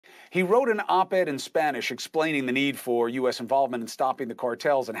He wrote an op-ed in Spanish explaining the need for U.S. involvement in stopping the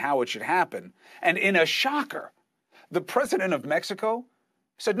cartels and how it should happen. And in a shocker, the president of Mexico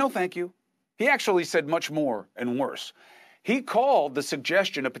said, no, thank you. He actually said much more and worse. He called the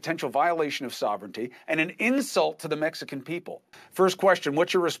suggestion a potential violation of sovereignty and an insult to the Mexican people. First question,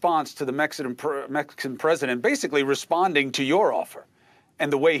 what's your response to the Mexican president basically responding to your offer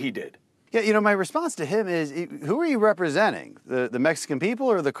and the way he did? Yeah, you know, my response to him is, who are you representing? The Mexican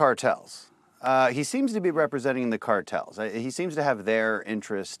people or the cartels? He seems to be representing the cartels. He seems to have their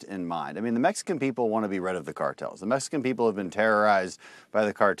interest in mind. I mean, the Mexican people want to be rid of the cartels. The Mexican people have been terrorized by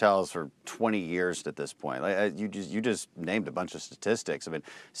the cartels for 20 years at this point. You just named a bunch of statistics. I mean,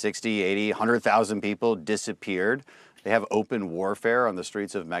 60, 80, 100,000 people disappeared. They have open warfare on the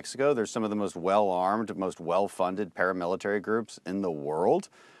streets of Mexico. They're some of the most well-armed, most well-funded paramilitary groups in the world.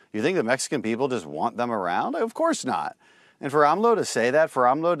 You think the Mexican people just want them around? Of course not. And for AMLO to say that, for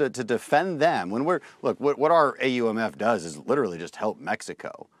AMLO to defend them, when look, what our AUMF does is literally just help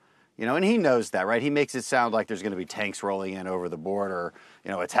Mexico. You know, and he knows that, right? He makes it sound like there's going to be tanks rolling in over the border, you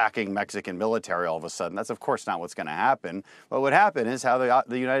know, attacking Mexican military all of a sudden. That's, of course, not what's going to happen. What would happen is how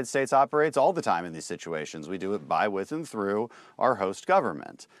the United States operates all the time in these situations. We do it by, with, and through our host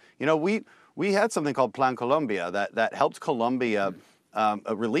government. You know, we had something called Plan Colombia that helped Colombia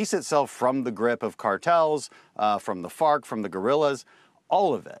release itself from the grip of cartels, from the FARC, from the guerrillas,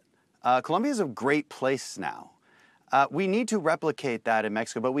 all of it. Colombia is a great place now. We need to replicate that in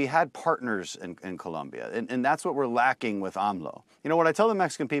Mexico, but we had partners in Colombia, and that's what we're lacking with AMLO. You know, what I tell the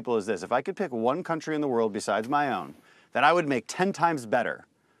Mexican people is this: if I could pick one country in the world besides my own that I would make 10 times better,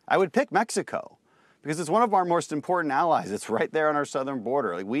 I would pick Mexico, because it's one of our most important allies. It's right there on our southern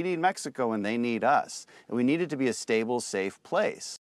border. Like, we need Mexico and they need us, and we need it to be a stable, safe place.